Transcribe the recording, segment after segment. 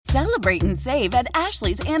Celebrate and save at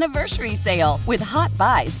Ashley's Anniversary Sale. With Hot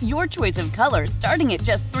Buys, your choice of colors starting at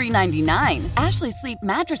just $3.99. Ashley Sleep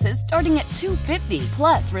mattresses starting at $2.50.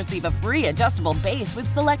 Plus, receive a free adjustable base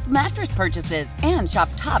with select mattress purchases. And shop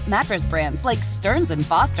top mattress brands like Stearns &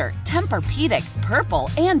 Foster, Tempur-Pedic, Purple,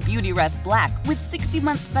 and Beautyrest Black with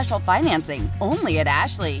 60-month special financing. Only at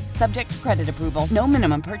Ashley. Subject to credit approval. No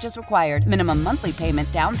minimum purchase required. Minimum monthly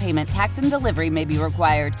payment, down payment, tax, and delivery may be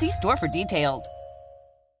required. See store for details.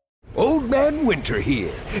 Old Man Winter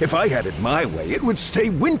here. If I had it my way, it would stay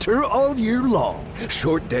winter all year long.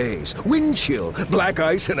 Short days, wind chill, black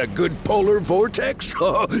ice, and a good polar vortex.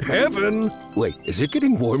 Oh, heaven. Wait, is it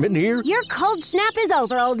getting warm in here? Your cold snap is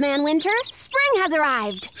over, Old Man Winter. Spring has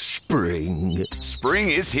arrived. Spring.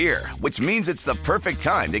 Spring is here, which means it's the perfect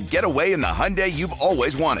time to get away in the Hyundai you've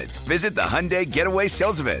always wanted. Visit the Hyundai Getaway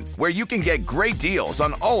Sales Event, where you can get great deals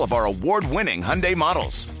on all of our award-winning Hyundai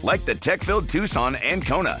models, like the tech-filled Tucson and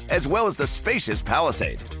Kona, as well as the spacious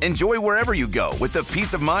Palisade. Enjoy wherever you go with the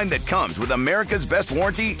peace of mind that comes with America's best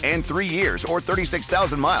warranty and 3 years or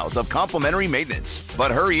 36,000 miles of complimentary maintenance.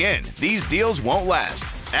 But hurry in, these deals won't last.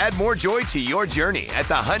 Add more joy to your journey at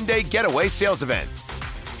the Hyundai Getaway Sales Event.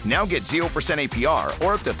 Now get 0% APR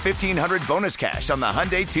or up to $1,500 bonus cash on the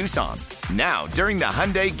Hyundai Tucson. Now, during the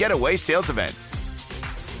Hyundai Getaway Sales Event.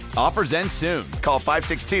 Offers end soon. Call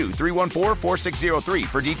 562-314-4603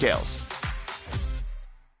 for details.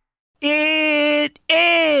 It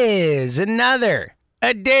is another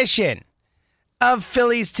edition of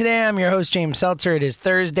Phillies Today. I'm your host, James Seltzer. It is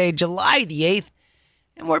Thursday, July the 8th,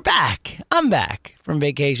 and we're back. I'm back from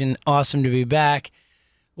vacation. Awesome to be back.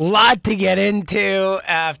 Lot to get into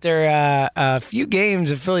after a few games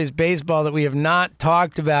of Phillies baseball that we have not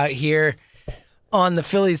talked about here on the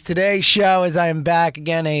Phillies Today show, as I am back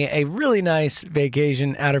again. A really nice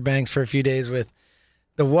vacation, Outer Banks, for a few days with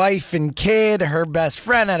the wife and kid, her best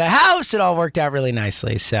friend at a house. It all worked out really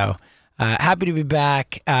nicely. So happy to be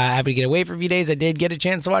back. Happy to get away for a few days. I did get a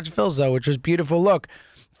chance to watch the Phils, though, which was beautiful. Look,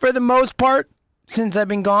 for the most part, since I've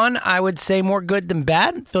been gone, I would say more good than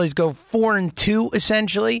bad. Phillies go 4-2,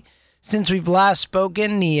 essentially, since we've last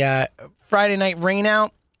spoken. The Friday night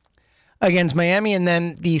rainout against Miami, and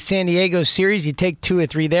then the San Diego series. You take 2 or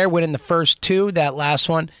 3 there, winning the first 2. That last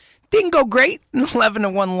one didn't go great.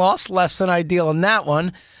 11-1 loss, less than ideal in that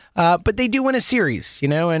one. But they do win a series,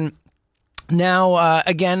 and now,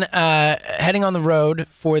 again, heading on the road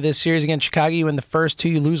for this series against Chicago. You win the first 2,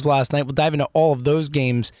 you lose last night. We'll dive into all of those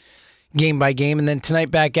games, game by game, and then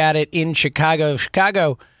tonight back at it in Chicago.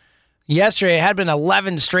 Chicago, yesterday, had been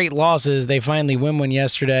 11 straight losses. They finally win one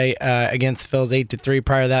yesterday against the Phils, 8-3.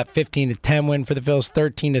 Prior to that, 15-10 win for the Phils,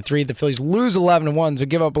 13-3. The Phillies lose 11-1, so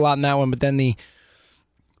give up a lot in that one, but then the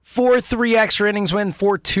 4-3 extra innings win,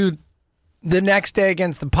 4-2 the next day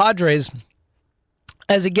against the Padres.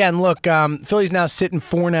 As again, look, Phillies now sitting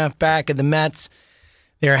 4.5 back of the Mets.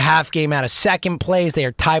 They're a half game out of second place. They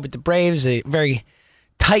are tied with the Braves. A very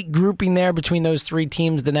tight grouping there between those 3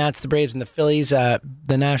 teams, the Nats, the Braves, and the Phillies. The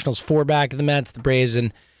Nationals 4 back of the Mets, the Braves,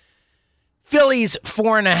 and Phillies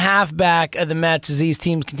 4.5 back of the Mets as these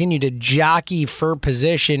teams continue to jockey for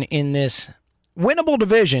position in this winnable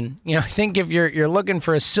division. I think if you're looking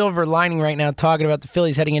for a silver lining right now, talking about the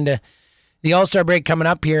Phillies heading into the All-Star break coming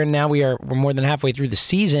up here, and now we're more than halfway through the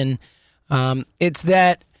season, it's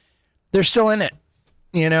that they're still in it.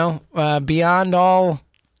 Beyond all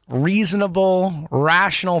reasonable,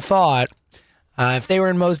 rational thought, if they were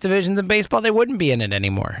in most divisions of baseball, they wouldn't be in it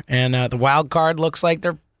anymore. And the wild card looks like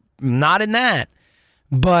they're not in that,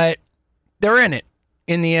 but they're in it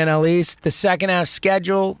in the NL East. The second half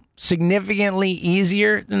schedule significantly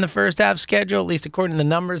easier than the first half schedule, at least according to the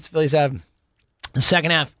numbers. The Phillies have the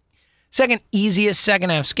second easiest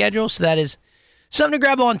second half schedule, so that is something to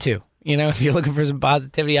grab onto. If you're looking for some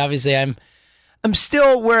positivity, obviously I'm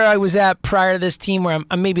still where I was at prior to this team, where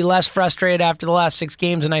I'm maybe less frustrated after the last 6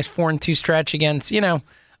 games, a nice 4-2 stretch against,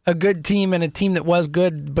 a good team and a team that was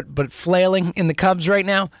good but flailing in the Cubs right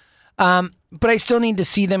now. But I still need to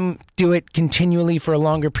see them do it continually for a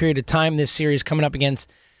longer period of time. This series coming up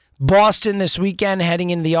against Boston this weekend,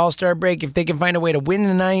 heading into the All-Star break. If they can find a way to win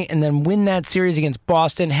tonight and then win that series against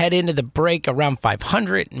Boston, head into the break around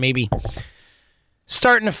 500, and maybe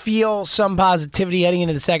starting to feel some positivity heading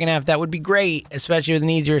into the second half, that would be great, especially with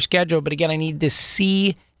an easier schedule. But again, I need to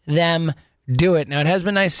see them do it. Now, it has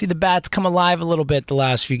been nice to see the bats come alive a little bit the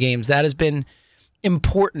last few games. That has been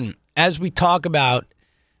important as we talk about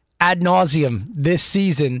ad nauseum this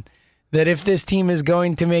season, that if this team is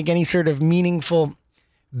going to make any sort of meaningful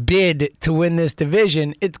bid to win this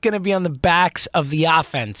division, it's going to be on the backs of the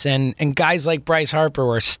offense. And guys like Bryce Harper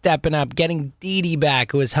who are stepping up, getting Didi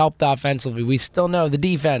back, who has helped offensively. We still know the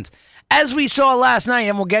defense, as we saw last night,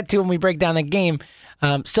 and we'll get to when we break down that game,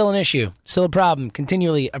 still an issue, still a problem,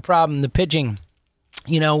 continually a problem. The pitching,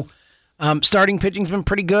 starting pitching's been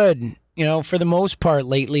pretty good, for the most part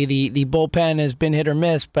lately. The bullpen has been hit or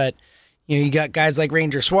miss, but you got guys like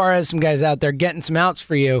Ranger Suarez, some guys out there getting some outs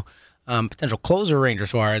for you. Potential closer Ranger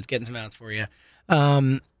Suarez getting some outs for you.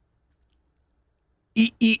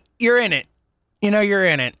 You're in it. You're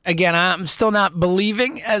in it. Again, I'm still not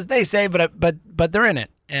believing, as they say, but they're in it,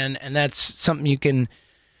 and that's something you can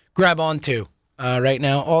grab onto right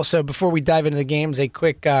now. Also, before we dive into the games, a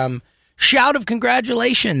quick shout of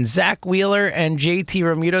congratulations. Zach Wheeler and JT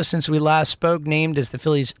Realmuto, since we last spoke, named as the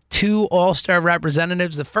Phillies' 2 All-Star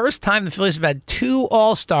representatives. The first time the Phillies have had 2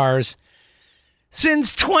 All-Stars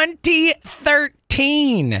since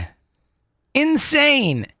 2013.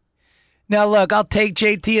 Insane. Now, look, I'll take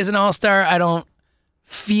JT as an All-Star. I don't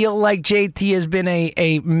feel like JT has been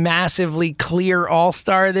a massively clear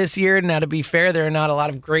All-Star this year. Now, to be fair, there are not a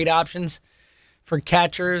lot of great options for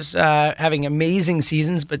catchers having amazing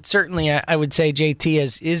seasons, but certainly I would say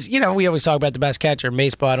JT is, we always talk about the best catcher in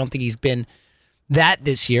baseball. I don't think he's been that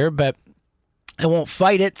this year, but I won't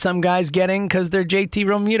fight it. Some guys getting because they're JT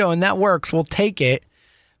Realmuto, and that works. We'll take it.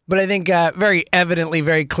 But I think very evidently,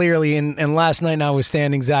 very clearly, and last night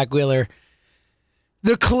notwithstanding, Zach Wheeler,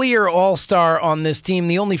 the clear All-Star on this team,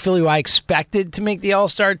 the only Philly who I expected to make the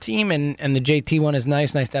All-Star team, and the JT one is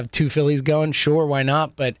nice. Nice to have 2 Phillies going. Sure, why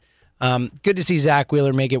not? But good to see Zach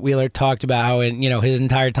Wheeler make it. Wheeler talked about how in his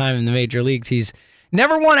entire time in the major leagues, he's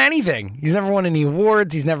never won anything. He's never won any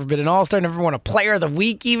awards. He's never been an All-Star, never won a Player of the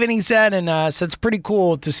Week even, he said. And so it's pretty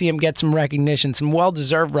cool to see him get some recognition, some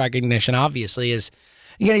well-deserved recognition, obviously.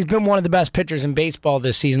 Again, he's been one of the best pitchers in baseball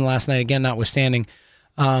this season, last night, again, notwithstanding.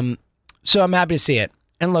 So I'm happy to see it.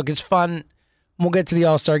 And look, it's fun. We'll get to the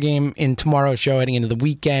All-Star game in tomorrow's show, heading into the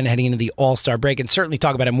weekend, heading into the All-Star break, and certainly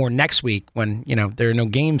talk about it more next week when, there are no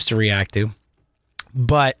games to react to.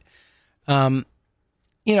 But,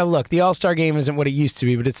 look, the All-Star game isn't what it used to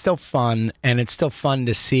be, but it's still fun, and it's still fun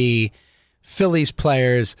to see Phillies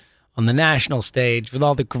players on the national stage with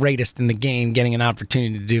all the greatest in the game getting an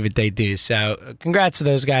opportunity to do what they do. So congrats to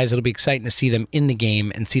those guys. It'll be exciting to see them in the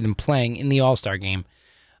game and see them playing in the All-Star game.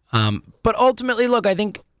 But ultimately, look, I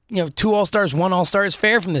think, 2 All-Stars, 1 All-Star is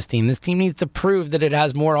fair from this team. This team needs to prove that it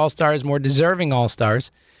has more All-Stars, more deserving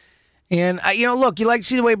All-Stars. And, look, you like to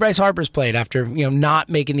see the way Bryce Harper's played after, not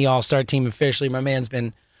making the All-Star team officially. My man's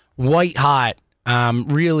been white hot,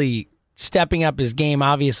 really stepping up his game.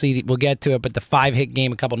 Obviously, we'll get to it, but the 5-hit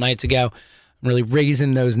game a couple nights ago, I'm really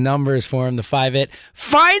raising those numbers for him, the 5-hit.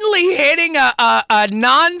 Finally hitting a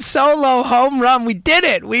non-solo home run. We did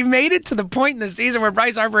it. We made it to the point in the season where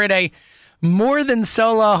Bryce Harper hit a more than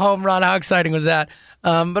solo home run. How exciting was that?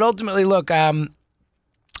 But ultimately, look, I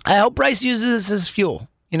hope Bryce uses this as fuel.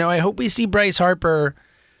 I hope we see Bryce Harper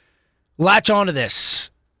latch onto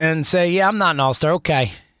this and say, yeah, I'm not an All-Star.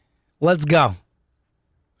 Okay, let's go.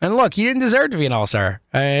 And look, he didn't deserve to be an All-Star.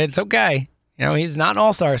 It's okay. He's not an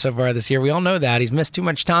All-Star so far this year. We all know that. He's missed too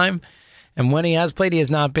much time. And when he has played, he has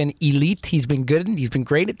not been elite. He's been good. He's been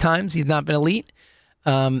great at times. He's not been elite,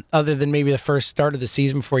 other than maybe the first start of the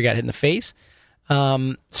season before he got hit in the face.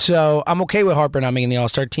 So I'm okay with Harper not making the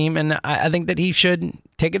All-Star team. And I think that he should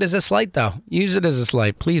take it as a slight, though. Use it as a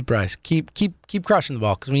slight. Please, Bryce. Keep crushing the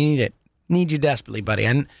ball because we need it. Need you desperately, buddy.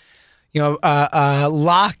 And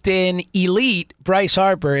locked in elite Bryce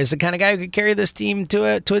Harper is the kind of guy who could carry this team to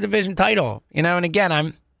a division title. And again,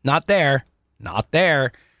 I'm not there,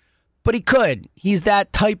 but he could. He's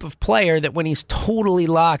that type of player that when he's totally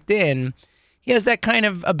locked in, he has that kind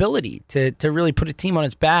of ability to really put a team on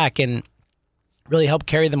his back and really help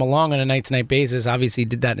carry them along on a night-to-night basis. Obviously, he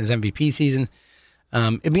did that in his MVP season.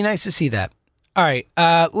 It'd be nice to see that. All right,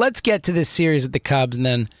 let's get to this series at the Cubs, and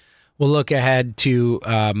then we'll look ahead to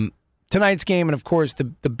tonight's game, and of course the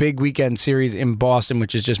big weekend series in Boston,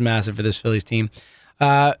 which is just massive for this Phillies team.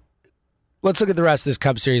 Let's look at the rest of this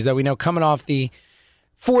Cubs series that we know coming off the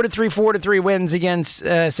 4-3 wins against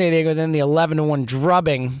San Diego, then the 11-1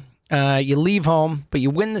 drubbing. You leave home, but you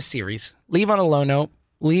win the series. Leave on a low note.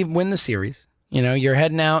 Win the series. You're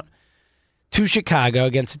heading out to Chicago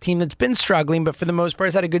against a team that's been struggling, but for the most part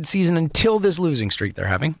has had a good season until this losing streak they're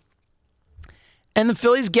having. And the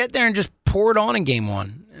Phillies get there and just pour it on in game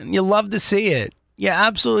 1. And you love to see it. You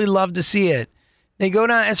absolutely love to see it. They go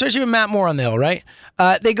down, especially with Matt Moore on the hill, right?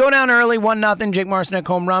 They go down early, 1-0, Jake Marcinek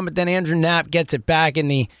home run, but then Andrew Knapp gets it back in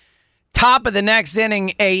the top of the next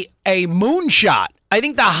inning. A moonshot I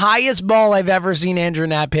think the highest ball I've ever seen Andrew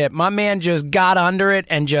Knapp hit. My man just got under it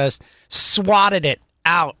and just swatted it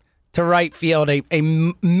out to right field. A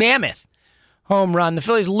mammoth home run. The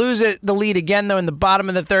Phillies lose the lead again, though, in the bottom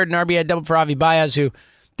of the third. An RBI double for Javi Baez, who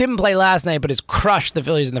didn't play last night, but has crushed the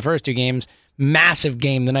Phillies in the first two games. Massive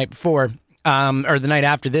game the night before, or the night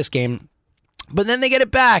after this game. But then they get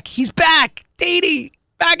it back. He's back. Didi,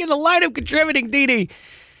 back in the lineup contributing. Didi.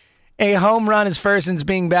 A home run is first since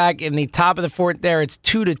being back in the top of the fourth there. It's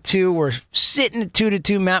 2-2. We're sitting at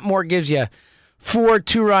 2-2. Matt Moore gives you 4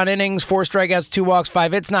 2-run innings, 4 strikeouts, 2 walks,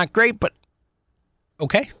 5 hits. Not great, but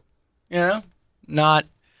okay. You know, not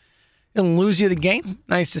going to lose you the game.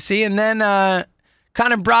 Nice to see. And then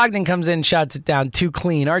Connor Brogdon comes in, shuts it down. 2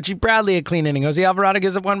 clean. Archie Bradley a clean inning. Jose Alvarado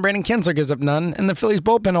gives up 1. Brandon Kinsler gives up none. And the Phillies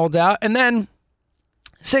bullpen holds out. And then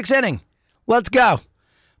 6th inning. Let's go.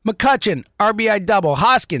 McCutchen, RBI double.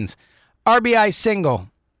 Hoskins, RBI single.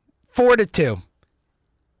 4-2.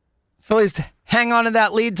 Phillies hang on to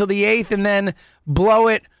that lead till the 8th and then blow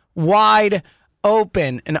it wide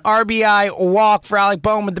open. An RBI walk for Alec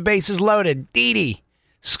Bohm with the bases loaded. Didi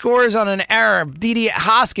scores on an error. Didi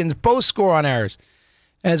Hoskins both score on errors.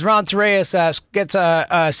 As Ron Torreyes gets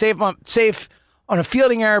a safe on a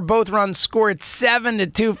fielding error, both runs score at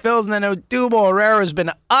 7-2. Phils, and then Odubel Herrera has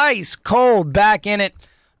been ice cold back in it.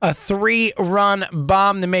 A 3-run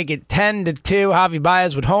bomb to make it 10-2. Javi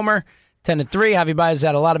Baez with homer, 10-3. Javi Baez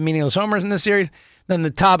had a lot of meaningless homers in this series. Then the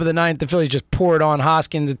top of the 9th, the Phillies just poured on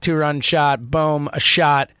Hoskins, a 2-run shot. Boom, a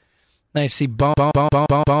shot. Nice to see boom, boom, boom, boom,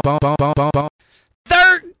 boom, boom, boom, boom, boom, boom.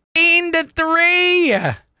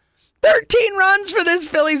 13-3. 13 runs for this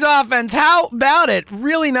Phillies offense. How about it?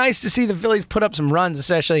 Really nice to see the Phillies put up some runs,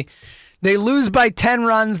 especially they lose by 10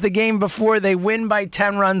 runs the game before. They win by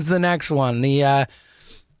 10 runs the next one. The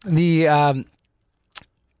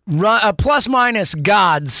plus-minus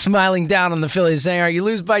gods smiling down on the Phillies saying, all right, you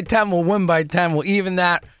lose by 10, we'll win by 10. We'll even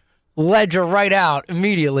that ledger right out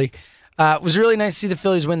immediately. It was really nice to see the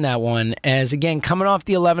Phillies win that one. As, again, coming off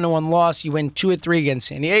the 11-1 loss, you win 2-3 against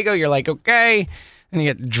San Diego. You're like, okay. And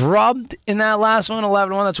you get drubbed in that last one,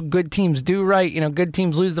 11-1. That's what good teams do, right? You know, good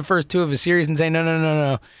teams lose the first 2 of a series and say,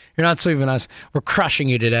 no. You're not sweeping us. We're crushing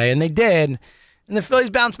you today. And they did. And the Phillies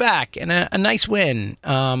bounced back. And a nice win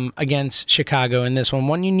against Chicago in this one.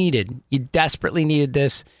 One you needed. You desperately needed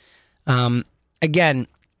this. Again,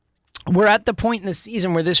 we're at the point in the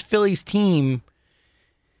season where this Phillies team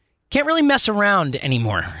can't really mess around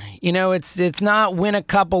anymore. You know, it's not win a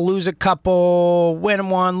couple, lose a couple, win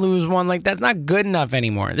one, lose one. Like, that's not good enough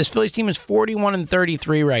anymore. This Phillies team is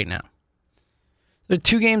 41-33 right now. They're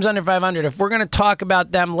 2 games under 500. If we're going to talk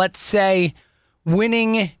about them, let's say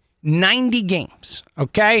winning 90 games,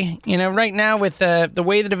 okay? You know, right now with the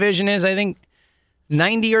way the division is, I think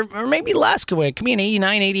 90 or maybe less could win. It could be an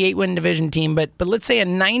 89, 88 win division team, but let's say a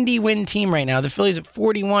 90 win team right now. The Phillies at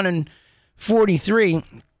 41-43.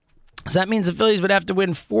 So that means the Phillies would have to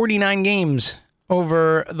win 49 games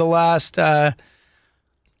over the last set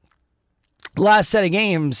of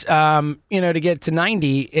games, to get to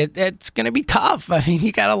 90. It's going to be tough. I mean,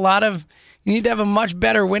 you need to have a much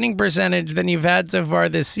better winning percentage than you've had so far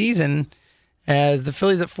this season. As the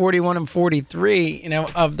Phillies at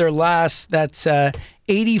 41-43, of their last, that's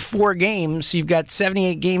 84 games. So you've got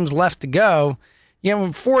 78 games left to go. You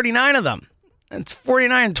have 49 of them. It's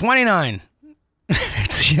 49-29.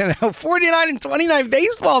 It's 49-29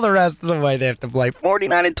 baseball the rest of the way they have to play.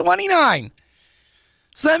 49-29.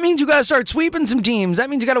 So that means you got to start sweeping some teams. That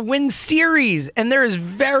means you got to win series. And there is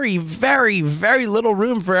very, very, very little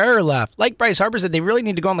room for error left. Like Bryce Harper said, they really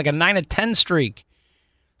need to go on like a 9-10 streak.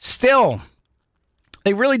 Still,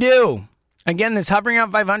 they really do. Again, this hovering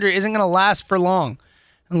around 500 isn't going to last for long.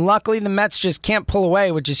 And luckily, the Mets just can't pull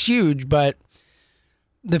away, which is huge, but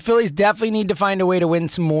the Phillies definitely need to find a way to win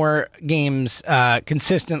some more games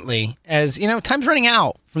consistently, as, time's running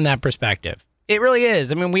out from that perspective. It really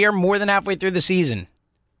is. I mean, we are more than halfway through the season.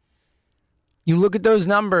 You look at those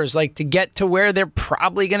numbers, like to get to where they're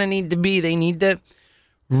probably going to need to be, they need to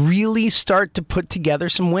really start to put together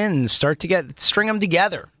some wins, string them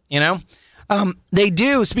together, They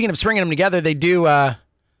do, speaking of stringing them together, they do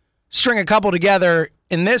string a couple together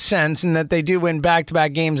in this sense, in that they do win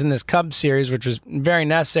back-to-back games in this Cubs series, which was very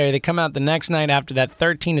necessary. They come out the next night after that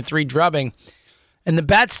 13-3 drubbing, and the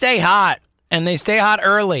bats stay hot, and they stay hot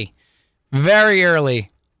early, very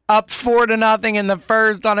early. Up 4-0 in the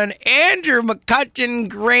first on an Andrew McCutchen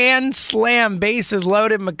grand slam, bases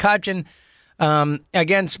loaded. McCutchen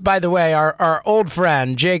against, by the way, our old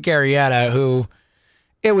friend Jake Arrieta, who,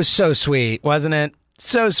 it was so sweet, wasn't it?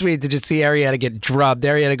 So sweet to just see Arrieta get drubbed.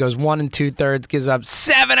 Arrieta goes 1 2/3, gives up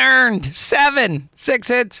 7 earned. 6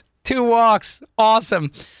 hits, 2 walks.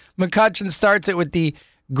 Awesome. McCutchen starts it with the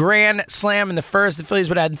grand slam in the first. The Phillies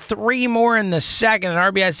would add 3 more in the second. An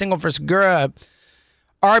RBI single for Segura.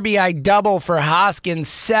 RBI double for Hoskins.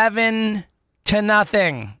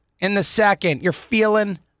 7-0 in the second. You're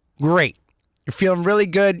feeling great. You're feeling really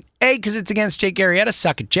good. A, because it's against Jake Arrieta.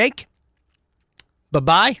 Suck it, Jake.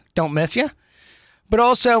 Bye-bye. Don't miss you. But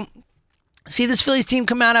also, see this Phillies team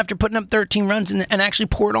come out after putting up 13 runs and actually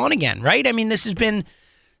pour it on again, right? I mean, this has been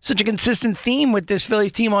such a consistent theme with this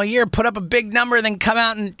Phillies team all year. Put up a big number, then come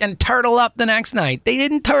out and turtle up the next night. They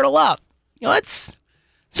didn't turtle up. You know, that's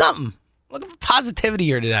something. Look at the positivity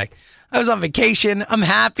here today. I was on vacation. I'm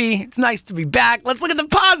happy. It's nice to be back. Let's look at the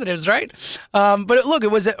positives, right? But look,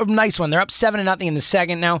 it was a nice one. They're up 7-0 in the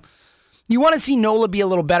second. Now, you want to see Nola be a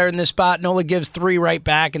little better in this spot. Nola gives 3 right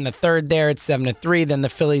back in the third there. It's 7-3. Then the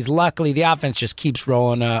Phillies, luckily, the offense just keeps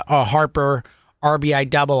rolling. A Harper RBI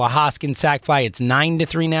double, a Hoskins sac fly. It's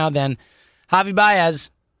 9-3 now. Then Javi Baez,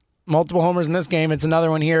 multiple homers in this game. It's another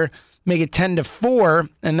one here. Make it 10-4,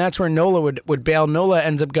 and that's where Nola would bail. Nola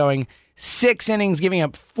ends up going 6 innings, giving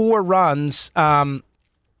up 4 runs.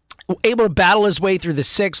 Able to battle his way through the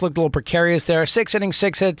 6. Looked a little precarious there. 6 innings,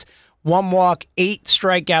 6 hits. 1 walk, 8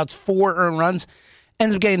 strikeouts, 4 earned runs,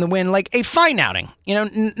 ends up getting the win. Like a fine outing. You know,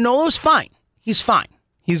 Nola's fine. He's fine.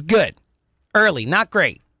 He's good. Early, not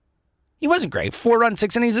great. He wasn't great. 4 runs,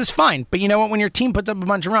 6 innings is fine. But you know what? When your team puts up a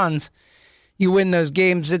bunch of runs, you win those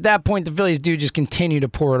games. At that point, the Phillies do just continue to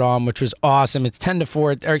pour it on, which was awesome. It's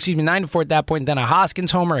 9-4 at that point. Then a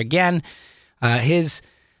Hoskins homer again. His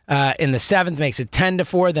in the 7th makes it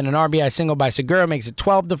 10-4. Then an RBI single by Segura makes it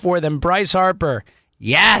 12-4. Then Bryce Harper.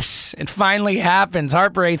 Yes, it finally happens.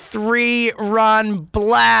 Harper, a 3-run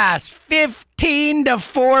blast.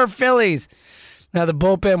 15-4 Phillies. Now the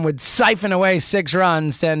bullpen would siphon away 6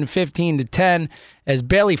 runs, then 15-10, as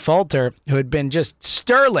Bailey Falter, who had been just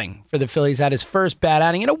sterling for the Phillies, had his first bad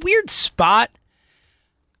outing in a weird spot.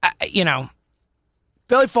 Bailey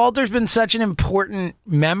Falter's been such an important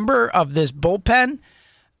member of this bullpen.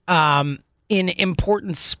 In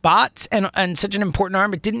important spots and such an important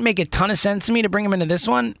arm. It didn't make a ton of sense to me to bring him into this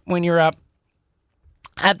one when you're up.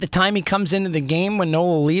 At the time he comes into the game, when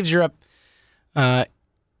Nola leaves, you're up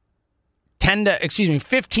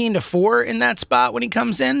 15-4 in that spot when he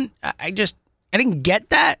comes in. I didn't get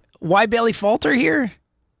that. Why Bailey Falter here?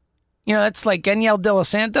 You know, that's like Enyel De Los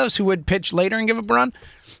Santos, who would pitch later and give up a run.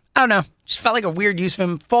 I don't know. Just felt like a weird use of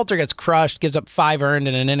him. Falter gets crushed, gives up 5 earned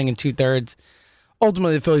in an inning and 2/3.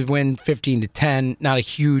 Ultimately, the Phillies win 15-10. Not a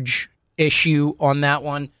huge issue on that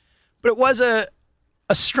one. But it was a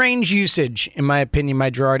strange usage, in my opinion,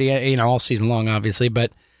 by Girardi, all season long, obviously.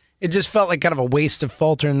 But it just felt like kind of a waste of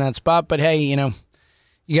Falter in that spot. But hey, you got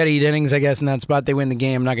to eat innings, I guess, in that spot. They win the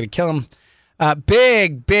game. I'm not going to kill them.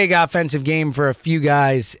 Big offensive game for a few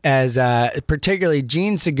guys, as particularly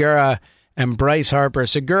Gene Segura and Bryce Harper.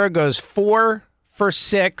 Segura goes 4 for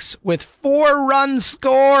 6 with 4 runs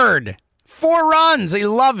scored. 4 runs.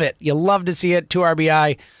 You love it. You love to see it. 2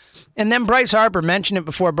 RBI. And then Bryce Harper, mentioned it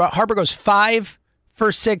before. Harper goes 5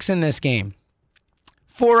 for 6 in this game.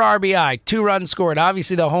 4 RBI, 2 runs scored.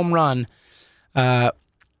 Obviously, the home run.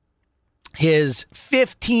 His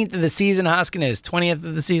 15th of the season. Hoskins is 20th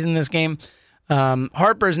of the season this game.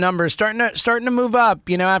 Harper's numbers starting to move up.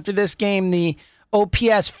 After this game, the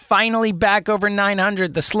OPS finally back over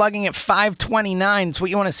 900. The slugging at 529. It's what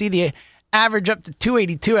you want to see. The average up to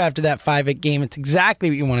 282 after that 5-8 game. It's exactly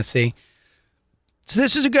what you want to see. So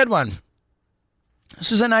this was a good one.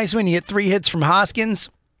 This was a nice win. You get 3 hits from Hoskins.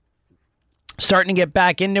 Starting to get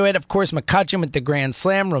back into it. Of course, McCutchen with the grand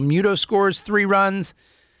slam. Romuto scores 3 runs.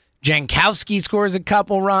 Jankowski scores a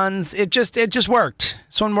couple runs. It just worked.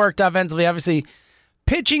 This one worked offensively. Obviously,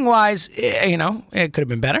 pitching-wise, it could have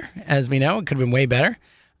been better. As we know, it could have been way better.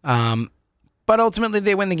 But ultimately,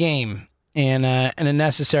 they win the game. And a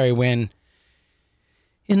necessary win.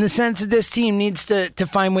 In the sense that this team needs to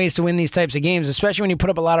find ways to win these types of games, especially when you put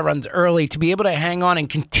up a lot of runs early, to be able to hang on and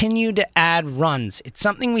continue to add runs. It's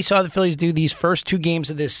something we saw the Phillies do these first 2 games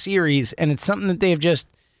of this series, and it's something that they've just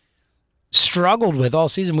struggled with all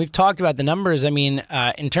season. We've talked about the numbers. I mean,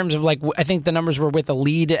 in terms of I think the numbers were with a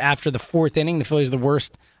lead after the 4th inning. The Phillies are the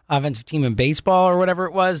worst offensive team in baseball, or whatever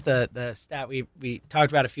it was. The stat we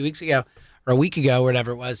talked about a few weeks ago, or a week ago, or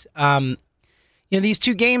whatever it was. These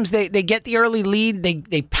 2 games, they get the early lead,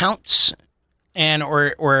 they pounce, and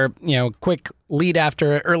or quick lead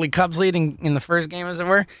after early Cubs lead in the first game, as it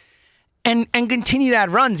were, and continue to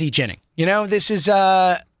add runs each inning. This is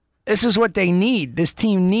what they need. This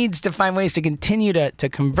team needs to find ways to continue to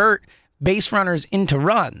convert base runners into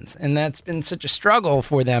runs, and that's been such a struggle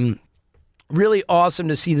for them. Really awesome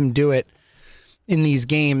to see them do it. in these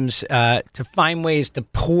games to find ways to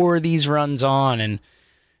pour these runs on and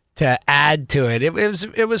to add to it. It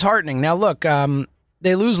was heartening. Now, look,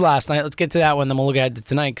 they lose last night. Let's get to that one, then we'll look at it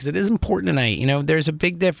tonight because it is important tonight. You know, there's a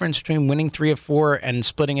big difference between winning 3 of 4 and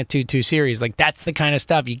splitting a 2-2 series. Like, that's the kind of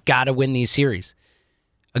stuff. You got to win these series.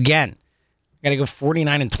 Again, got to go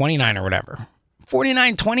 49-29 or whatever.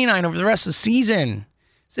 49-29 over the rest of the season.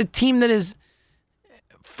 It's a team that is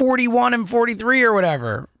 41-43 or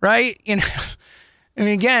whatever, right? You know, I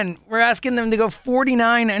mean, again, we're asking them to go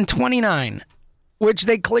 49-29, which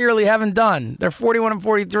they clearly haven't done. They're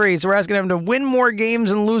 41-43, so we're asking them to win more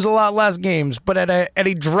games and lose a lot less games, but at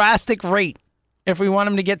a drastic rate if we want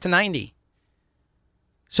them to get to 90.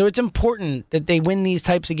 So it's important that they win these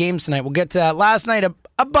types of games tonight. We'll get to that. Last night,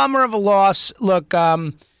 a bummer of a loss. Look,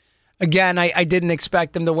 again, I didn't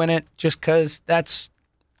expect them to win it just because that's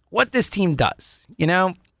what this team does. You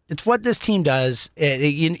know, it's what this team does.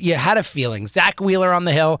 You had a feeling. Zach Wheeler on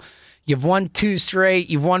the hill. You've won 2 straight.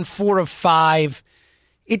 You've won 4 of 5.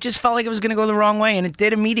 It just felt like it was going to go the wrong way, and it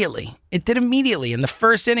did immediately. It did immediately in the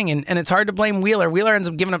first inning, and it's hard to blame Wheeler. Wheeler ends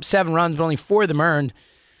up giving up 7 runs, but only 4 of them earned.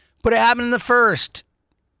 But it happened in the first.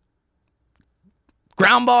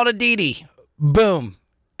 Ground ball to Didi. Boom.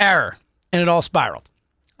 Error. And it all spiraled.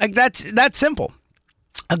 Like, that's simple.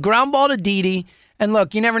 A ground ball to Didi, and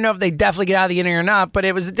look, you never know if they definitely get out of the inning or not, but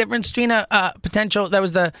it was the difference between a potential, that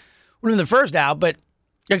was the first out, but,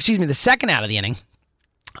 excuse me, the second out of the inning.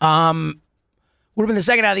 Would have been the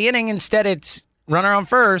second out of the inning. Instead, it's runner on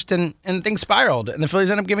first, and things spiraled. And the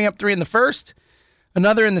Phillies end up giving up 3 in the first,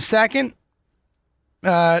 another in the second,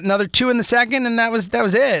 another 2 in the second, and that was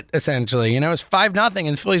it, essentially. You know, it was 5-0, and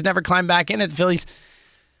the Phillies never climbed back in it. The Phillies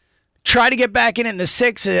tried to get back in the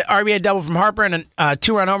 6th, RBI double from Harper, and a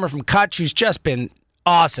 2-run homer from Kutch, who's just been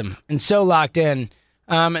awesome and so locked in.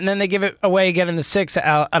 And then they give it away again in the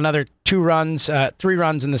 6th, another 2 runs, 3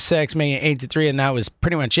 runs in the 6th, making it 8-3, and that was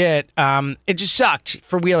pretty much it. It just sucked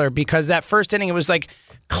for Wheeler because that first inning, it was like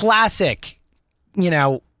classic, you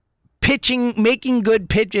know, pitching, making good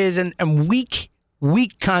pitches and weak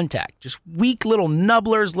contact, just weak little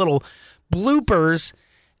nubblers, little bloopers,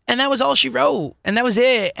 and that was all she wrote, and that was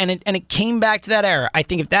it. And it came back to that error. I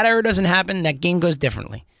think if that error doesn't happen, that game goes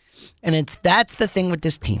differently. And that's the thing with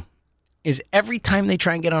this team. Is every time they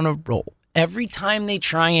try and get on a roll, every time they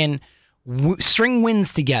try and string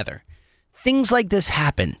wins together, things like this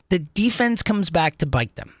happen. The defense comes back to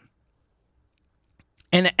bite them.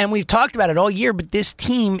 And we've talked about it all year, but this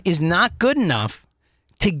team is not good enough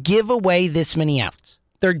to give away this many outs.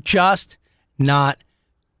 They're just not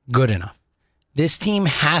good enough. This team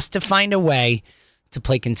has to find a way to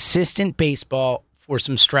play consistent baseball for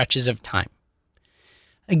some stretches of time.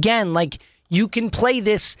 Again, like, you can play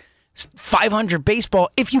this 500 baseball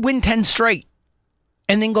if you win 10 straight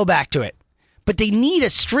and then go back to it. But they need a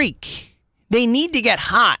streak. They need to get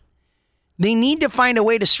hot. They need to find a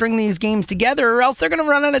way to string these games together or else they're going to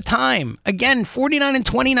run out of time. Again,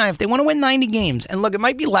 49-29. If they want to win 90 games, and look, it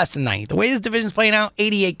might be less than 90. The way this division's playing out,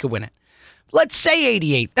 88 could win it. Let's say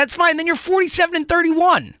 88. That's fine. Then you're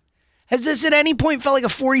 47-31. Has this at any point felt like a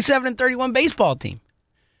 47-31 baseball team?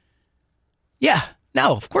 Yeah.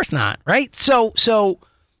 No, of course not, right? So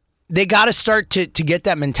they got to start to get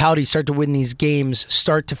that mentality, start to win these games,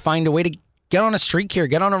 start to find a way to get on a streak here,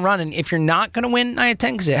 get on a run. And if you're not going to win 9 of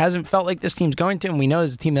 10, because it hasn't felt like this team's going to, and we know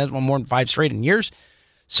there's a team that has won more than 5 straight in years.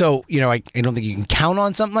 So, you know, I don't think you can count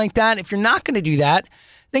on something like that. If you're not going to do that,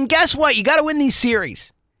 then guess what? You got to win these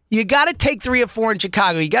series. You got to take 3 of 4 in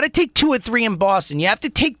Chicago. You got to take 2 of 3 in Boston. You have to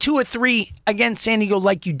take 2 of 3 against San Diego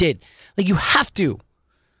like you did. Like, you have to.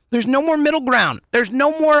 There's no more middle ground. There's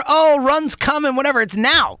no more, runs coming, whatever. It's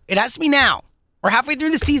now. It has to be now. We're halfway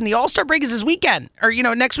through the season. The All-Star break is this weekend. Or,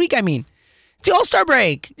 next week, I mean. It's the All-Star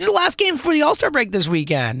break. It's the last game before the All-Star break this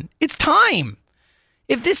weekend. It's time.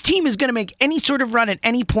 If this team is going to make any sort of run at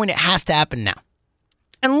any point, it has to happen now.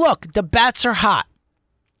 And look, the bats are hot.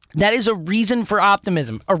 That is a reason for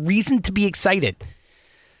optimism, a reason to be excited.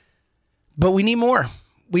 But we need more.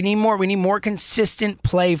 We need more. We need more consistent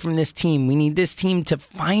play from this team. We need this team to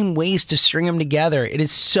find ways to string them together. It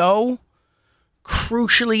is so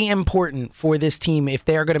crucially important for this team if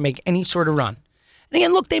they are going to make any sort of run. And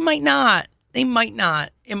again, look, they might not. They might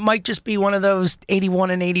not. It might just be one of those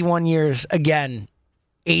 81 and 81 years again.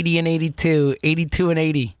 80 and 82, 82 and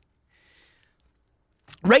 80.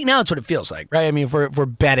 Right now, it's what it feels like, right? I mean, if we're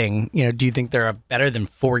betting, do you think they're better than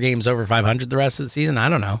 4 games over 500 the rest of the season? I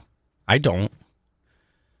don't know. I don't.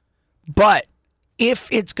 But if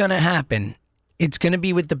it's going to happen, it's going to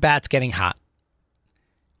be with the bats getting hot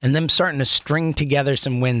and them starting to string together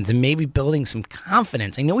some wins and maybe building some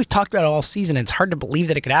confidence. I know we've talked about it all season. It's hard to believe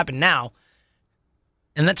that it could happen now.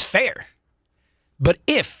 And that's fair. But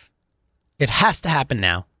if it has to happen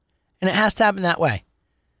now, and it has to happen that way.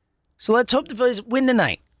 So let's hope the Phillies win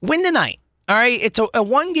tonight. Win tonight. All right? It's a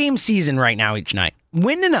one-game season right now each night.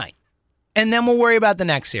 Win tonight. And then we'll worry about the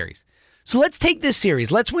next series. So let's take this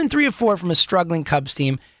series. Let's win 3 of 4 from a struggling Cubs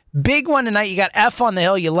team. Big one tonight. You got F on the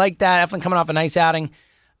hill. You like that. Eflin coming off a nice outing.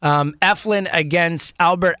 Eflin against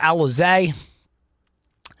Albert Alzolay.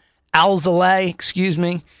 Excuse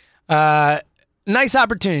me. Nice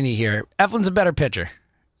opportunity here. Eflin's a better pitcher.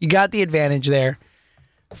 You got the advantage there.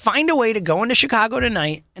 Find a way to go into Chicago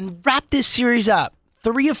tonight and wrap this series up.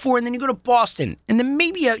 3 of 4, and then you go to Boston. And then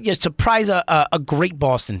maybe you surprise a great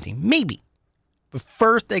Boston team. Maybe. But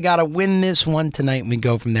first, they got to win this one tonight, and we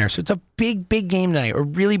go from there. So it's a big, big game tonight. A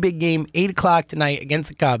really big game. 8 o'clock tonight against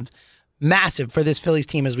the Cubs. Massive for this Phillies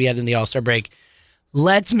team as we head in the All-Star break.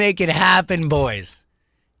 Let's make it happen, boys.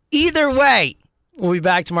 Either way, we'll be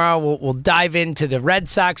back tomorrow. We'll dive into the Red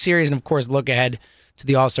Sox series and, of course, look ahead to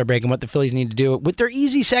the All-Star break and what the Phillies need to do with their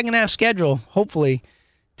easy second-half schedule, hopefully,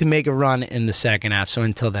 to make a run in the second half. So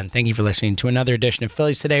until then, thank you for listening to another edition of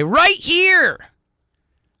Phillies Today right here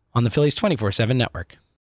on the Phillies 24/7 Network.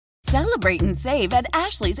 Celebrate and save at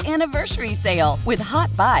Ashley's Anniversary Sale. With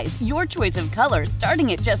Hot Buys, your choice of colors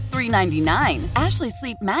starting at just $3.99. Ashley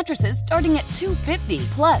Sleep mattresses starting at $2.50.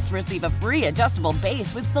 Plus, receive a free adjustable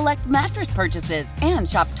base with select mattress purchases. And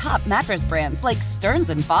shop top mattress brands like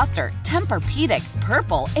Stearns & Foster, Tempur-Pedic,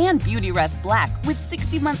 Purple, and Beautyrest Black with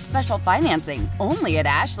 60-month special financing. Only at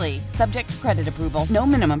Ashley. Subject to credit approval. No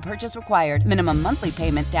minimum purchase required. Minimum monthly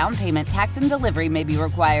payment, down payment, tax, and delivery may be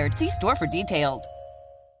required. See store for details.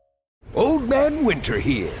 Old Man Winter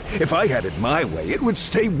here. If I had it my way, it would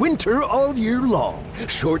stay winter all year long.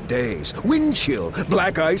 Short days, wind chill,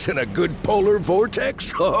 black ice, and a good polar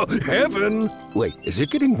vortex. Oh, heaven. Wait, is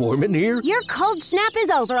it getting warm in here? Your cold snap is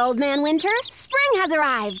over, Old Man Winter. Spring has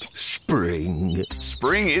arrived. Spring.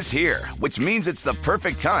 Spring is here, which means it's the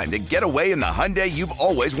perfect time to get away in the Hyundai you've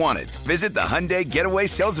always wanted. Visit the Hyundai Getaway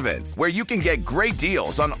Sales Event, where you can get great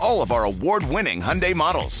deals on all of our award-winning Hyundai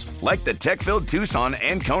models, like the tech-filled Tucson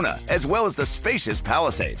and Kona, as well as the spacious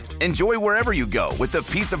Palisade. Enjoy wherever you go with the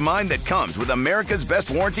peace of mind that comes with America's best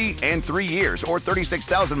warranty and 3 years or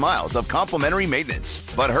 36,000 miles of complimentary maintenance.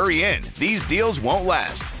 But hurry in, these deals won't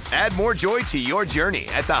last. Add more joy to your journey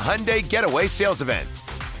at the Hyundai Getaway Sales Event.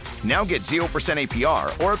 Now get 0%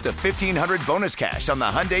 APR or up to $1,500 bonus cash on the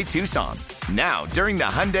Hyundai Tucson. Now, during the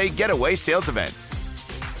Hyundai Getaway Sales Event.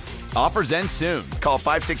 Offers end soon. Call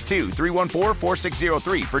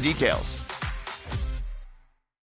 562-314-4603 for details.